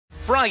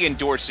Brian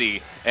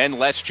Dorsey and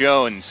Les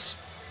Jones.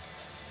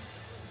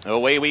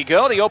 Away we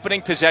go. The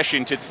opening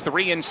possession to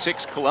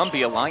 3-6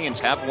 Columbia. Lions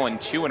have won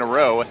 2 in a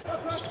row.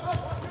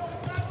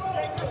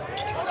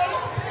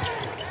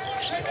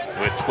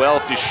 With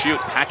 12 to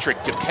shoot, Patrick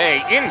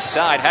DePay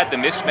inside had the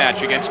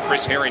mismatch against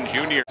Chris Herron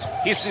Jr.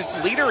 He's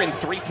the leader in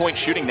three-point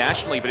shooting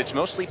nationally, but it's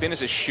mostly been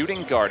as a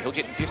shooting guard. He'll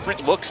get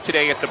different looks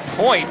today at the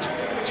point.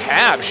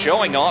 Tab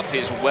showing off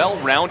his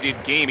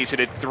well-rounded game. He's hit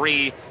a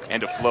three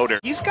and a floater.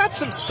 He's got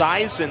some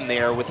size in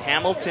there with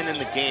Hamilton in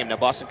the game. Now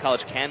Boston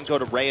College can go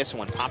to Reyes, and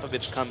when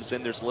Popovich comes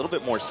in, there's a little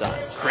bit more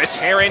size. Chris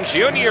Herron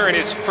Jr. in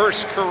his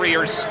first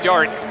career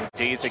start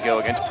days ago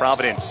against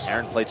Providence.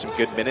 Herron played some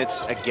good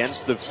minutes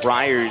against the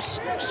Friars,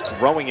 just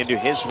growing into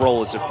his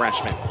role as a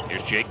freshman.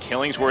 Here's Jake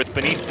Killingsworth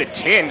beneath the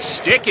tin,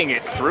 sticking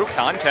it through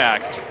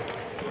contact.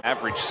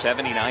 Average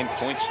 79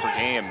 points per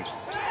game.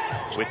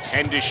 With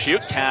 10 to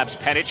shoot, Tabs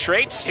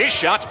penetrates. His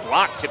shot's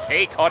blocked.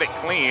 DePay caught it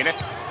clean.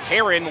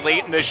 Herron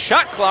late in the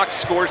shot clock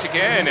scores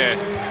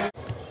again.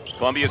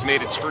 Columbia's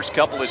made its first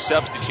couple of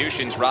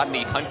substitutions.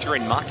 Rodney Hunter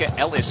and Maka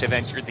Ellis have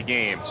entered the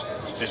game.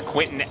 This is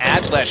Quentin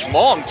Adlesh.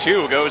 Long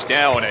two goes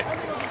down.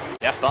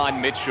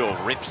 Stefan Mitchell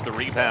rips the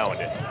rebound.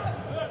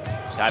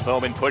 Kai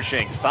Bowman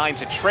pushing,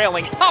 finds a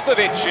trailing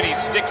Popovich, and he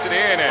sticks it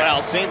in.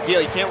 Well, same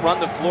deal. You can't run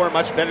the floor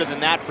much better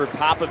than that for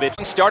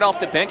Popovich. Start off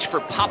the bench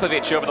for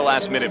Popovich over the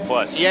last minute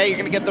plus. Yeah, you're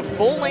going to get the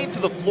full length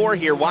of the floor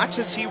here. Watch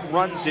as he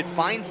runs it,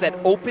 finds that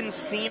open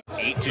seam.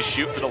 8 to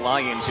shoot for the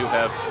Lions, who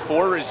have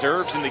 4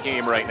 reserves in the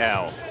game right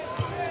now.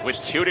 With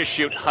 2 to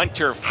shoot,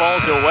 Hunter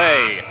falls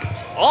away.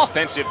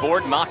 Offensive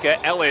board,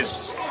 Maka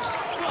Ellis.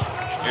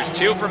 There's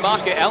 2 for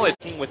Maka Ellis.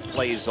 With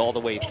plays all the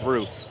way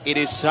through. It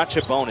is such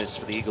a bonus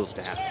for the Eagles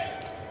to have.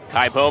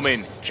 Kai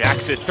Bowman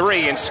jacks a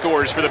 3 and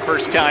scores for the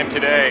first time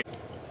today.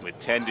 With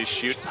 10 to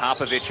shoot,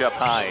 Popovich up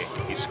high.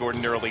 He scored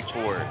an early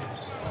 4.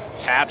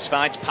 Tabs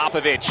finds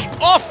Popovich.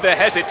 Off the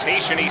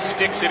hesitation, he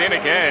sticks it in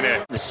again.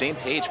 On the same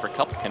page for a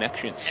couple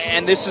connections.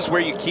 And this is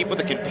where you keep with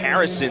the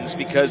comparisons,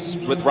 because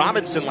with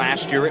Robinson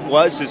last year, it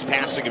was his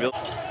passing ability.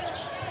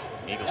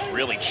 Eagles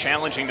really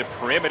challenging the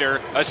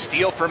perimeter. A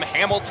steal from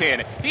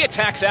Hamilton. He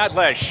attacks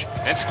Adlesh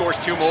and scores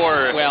 2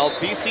 more. Well,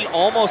 BC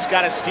almost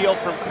got a steal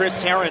from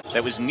Chris Herron.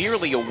 That was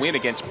nearly a win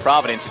against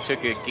Providence. It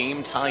took a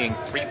game-tying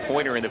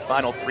 3-pointer in the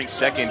final 3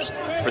 seconds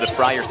for the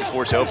Friars to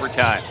force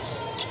overtime.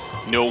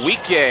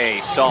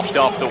 Nowike soft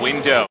off the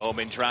window.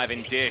 Bowman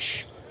driving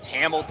dish.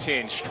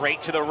 Hamilton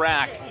straight to the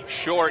rack.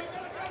 Short.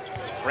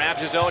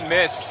 Grabs his own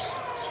miss.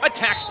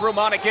 Attacks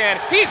Brumont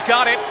again. He's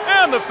got it,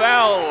 and the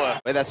foul.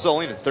 That's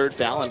only the 3rd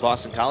foul in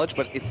Boston College,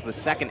 but it's the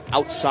 2nd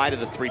outside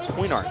of the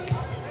 3-point arc.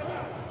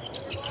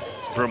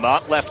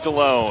 Brumont left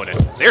alone.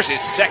 There's his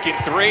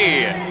 2nd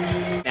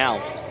 3. Now,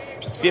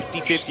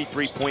 50-50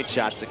 3-point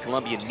shots that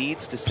Columbia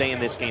needs to stay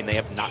in this game. They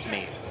have not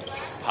made.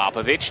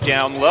 Popovich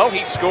down low.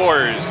 He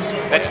scores.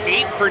 That's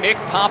 8 for Nick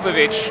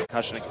Popovich.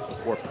 Concussion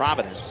for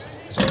Providence.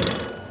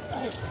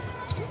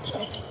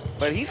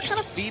 But he's kind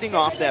of feeding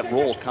off that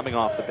role coming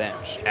off the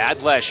bench.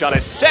 Adlesh on a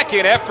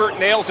 2nd effort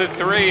nails a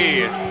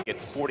 3. Get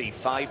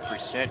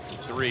 45% from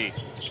 3.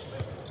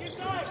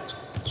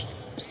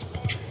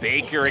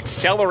 Baker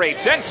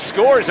accelerates and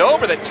scores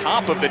over the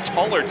top of the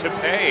taller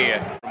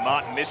DePay.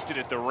 Vermont missed it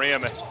at the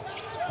rim.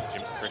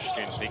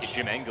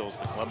 Jim Engels,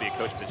 the Columbia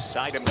coach,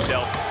 beside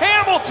himself.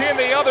 Hamilton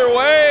the other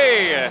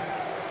way.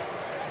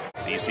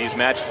 BC's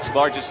matched its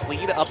largest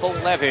lead up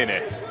 11.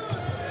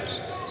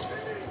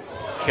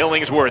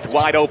 Killingsworth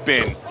wide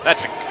open.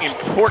 That's an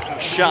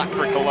important shot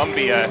for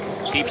Columbia.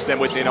 Keeps them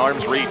within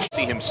arm's reach.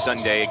 See him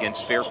Sunday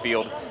against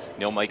Fairfield.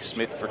 No Mike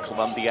Smith for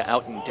Columbia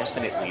out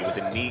indefinitely with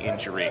a knee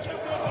injury.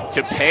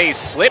 DePay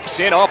slips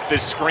in off the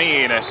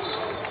screen.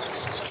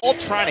 All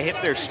trying to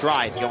hit their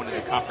stride going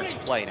into conference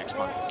play next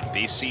month.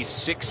 BC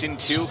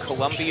 6-2,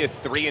 Columbia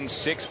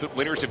 3-6, but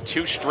winners of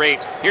 2 straight.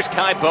 Here's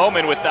Kai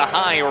Bowman with the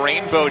high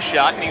rainbow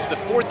shot, and he's the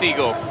 4th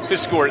Eagle to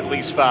score at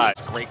least 5.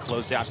 Great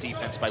closeout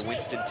defense by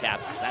Winston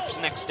Tabs. That's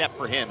the next step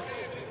for him.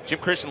 Jim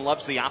Christian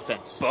loves the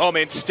offense.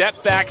 Bowman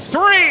step back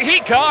 3, he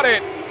got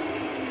it!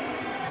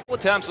 A couple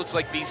of times looks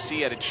like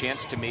BC had a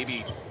chance to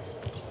maybe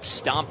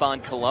stomp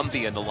on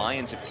Columbia, and the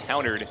Lions have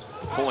countered,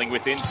 pulling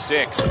within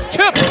 6.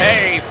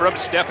 DePay from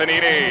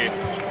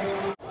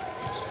Stefanini.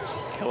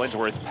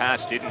 Killingsworth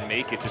pass didn't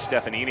make it to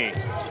Stefanini.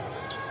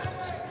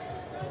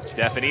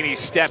 Stefanini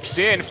steps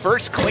in.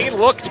 First clean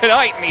look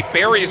tonight, and he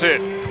buries it.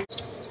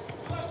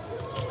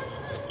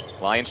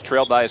 Lions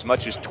trailed by as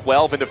much as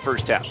 12 in the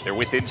first half. They're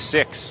within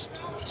 6.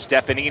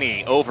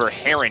 Stefanini over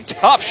Herron.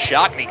 Tough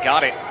shot, and he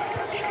got it.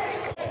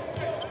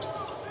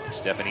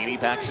 Stefanini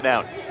backs it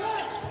out.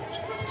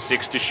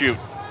 6 to shoot.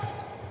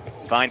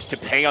 Finds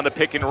DePay on the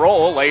pick and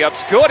roll.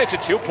 Layup's good. It's a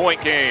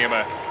 2-point game.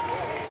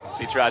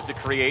 He tries to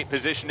create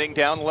positioning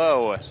down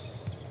low.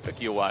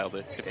 Took you a while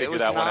to figure that one out. It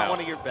was not one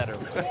of your better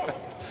ones.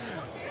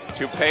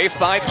 DePay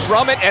finds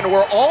Brumont, and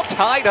we're all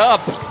tied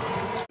up.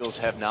 Eagles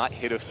have not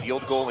hit a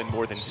field goal in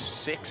more than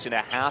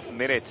 6.5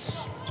 minutes.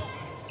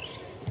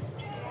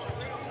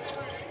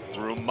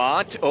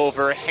 Brumont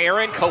over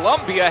Heron.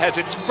 Columbia has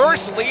its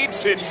first lead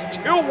since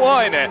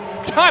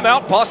 2-1.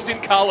 Timeout,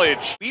 Boston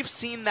College. We've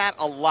seen that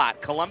a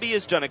lot.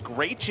 Columbia's done a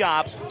great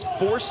job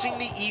forcing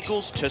the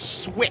Eagles to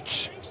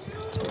switch.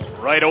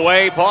 Right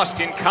away,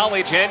 Boston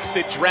College ends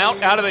the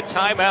drought out of the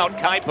timeout.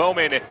 Kai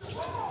Bowman,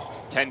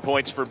 10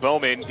 points for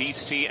Bowman.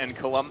 BC and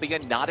Columbia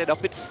knotted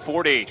up at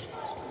 40.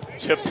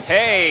 To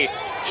pay,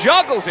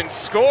 juggles and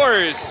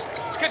scores.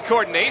 It's good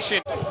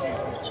coordination.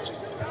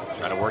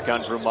 Trying to work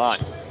on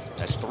Brumont.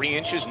 Has 3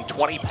 inches and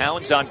 20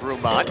 pounds on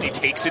Brumont. He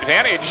takes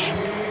advantage.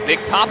 Nick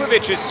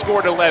Popovich has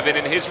scored 11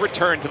 in his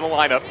return to the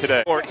lineup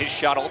today. Or his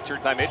shot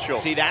altered by Mitchell.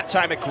 See, that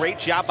time a great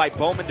job by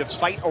Bowman to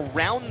fight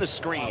around the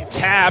screen.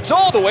 Tabs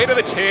all the way to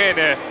the 10.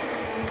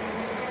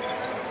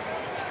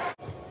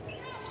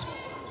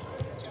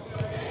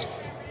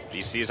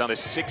 BC is on a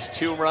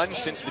 6-2 run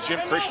since the Jim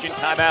Christian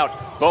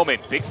timeout. Bowman,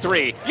 big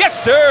 3.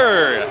 Yes,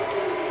 sir!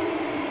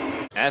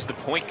 As the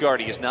point guard,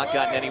 he has not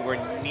gotten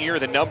anywhere near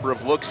the number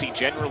of looks he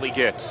generally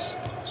gets.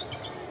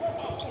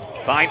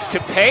 Finds to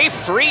pay,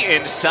 free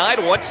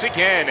inside once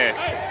again.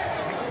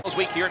 Finals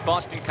week here at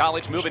Boston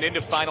College, moving into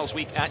finals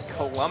week at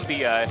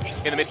Columbia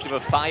in the midst of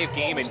a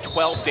 5-game and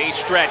 12-day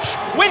stretch.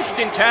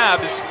 Winston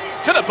Tabs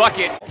to the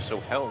bucket. Also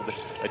held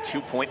a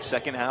 2-point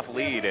second half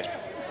lead.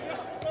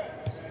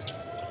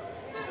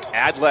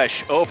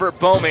 Adlesh over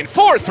Bowman,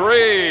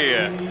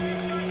 4-3.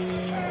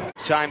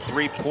 Time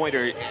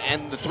three-pointer,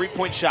 and the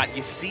three-point shot,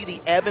 you see the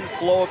ebb and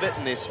flow of it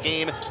in this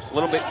game. A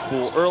little bit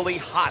cool early,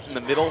 hot in the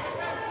middle.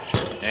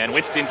 And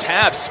Winston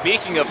Tabs,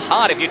 speaking of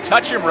hot, if you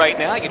touch him right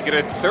now, you get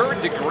a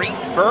third-degree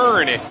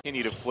burn.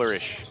 Continue to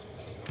flourish.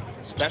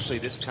 Especially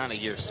this kind of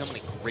year. So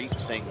many great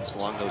things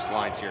along those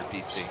lines here at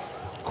BC.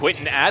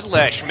 Quentin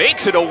Adlesh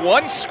makes it a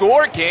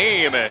one-score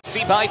game.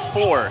 See by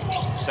 4.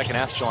 Second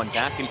half's gone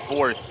back and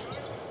forth.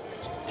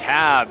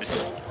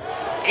 Tabs.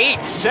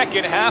 8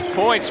 second half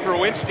points for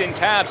Winston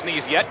Tabs, and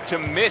he's yet to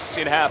miss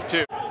in half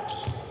 2.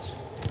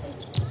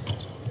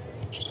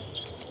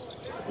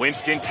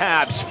 Winston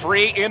Tabs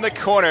free in the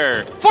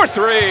corner for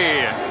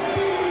 3.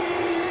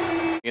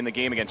 In the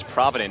game against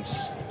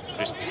Providence,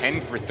 just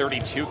 10 for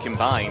 32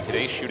 combined.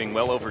 Today shooting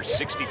well over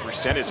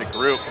 60% as a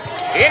group.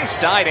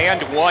 Inside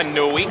and 1,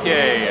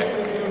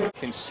 Nwike.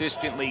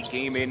 Consistently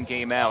game in,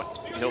 game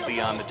out. He'll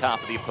be on the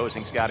top of the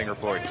opposing scouting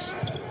reports.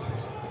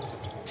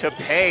 To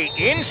pay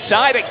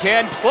inside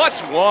again,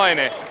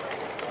 +1.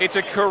 It's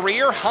a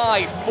career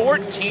high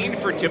 14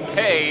 for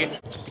Tepay.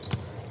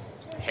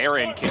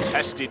 Heron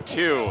contested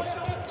 2.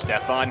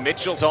 Stefan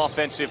Mitchell's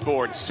offensive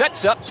board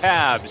sets up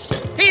Tabs.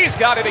 He's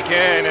got it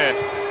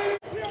again.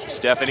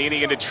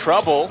 Stefanini into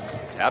trouble.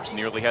 Tabs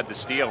nearly had the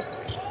steal.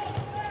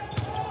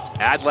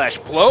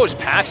 Adlesh blows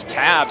past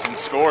Tabs and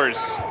scores.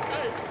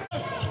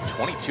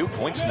 22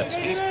 points in the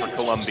paint for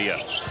Columbia.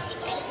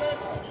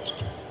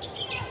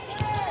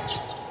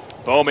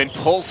 Bowman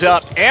pulls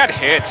up and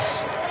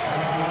hits.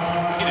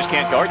 You just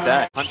can't guard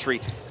that. Country,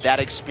 that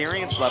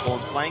experience level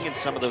and playing in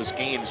some of those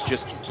games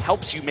just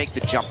helps you make the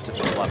jump to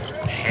this level.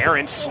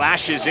 Heron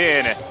slashes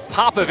in.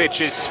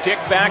 Popovich's stick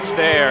backs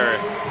there.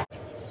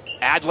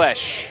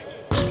 Adlesh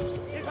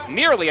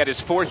nearly at his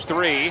 4th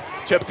 3.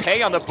 To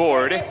pay on the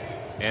board.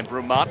 And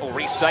Brumont will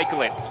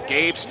recycle it.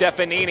 Gabe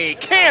Stefanini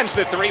cans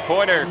the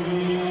 3-pointer.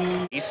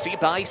 BC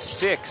by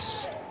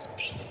 6.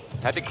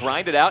 Had to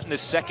grind it out in the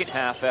second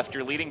half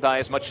after leading by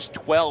as much as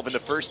 12 in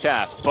the first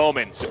half.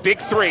 Bowman's a big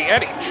 3,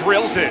 and he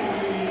drills it.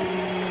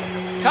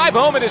 Kai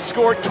Bowman has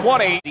scored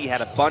 20. He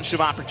had a bunch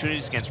of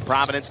opportunities against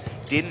Providence.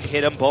 Didn't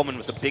hit him. Bowman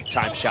with a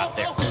big-time shot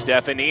there.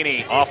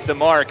 Stefanini off the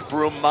mark.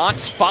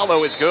 Brumont's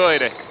follow is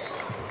good.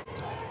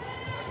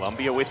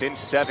 Columbia within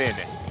 7.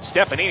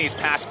 Stefanini's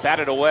pass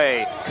batted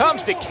away.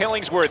 Comes to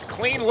Killingsworth.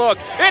 Clean look.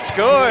 It's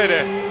good.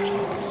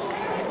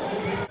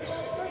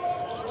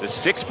 It's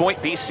a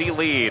 6-point BC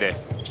lead.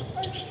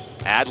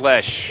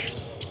 Adlesh,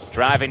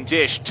 drive and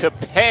dish to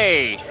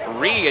pay,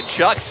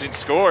 readjusts and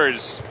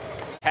scores.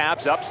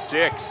 Tabs up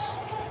 6.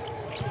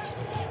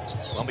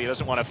 Columbia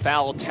doesn't want to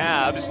foul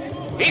Tabs.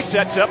 He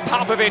sets up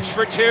Popovich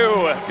for 2.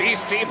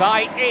 BC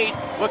by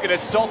 8, looking to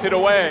salt it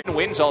away.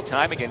 Wins all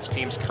time against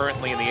teams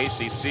currently in the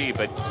ACC,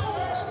 but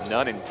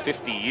none in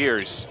 50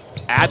 years.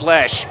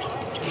 Adlesh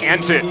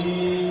cans it.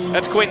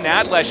 That's Quentin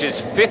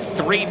Adlesh's 5th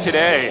 3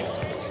 today.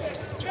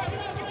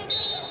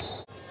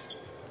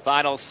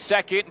 Final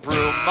second,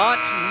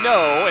 Brumont,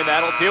 no, and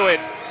that'll do it.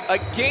 A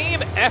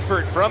game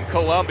effort from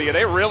Columbia.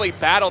 They really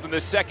battled in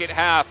the second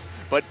half,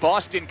 but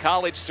Boston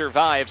College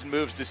survives and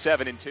moves to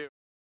 7-2.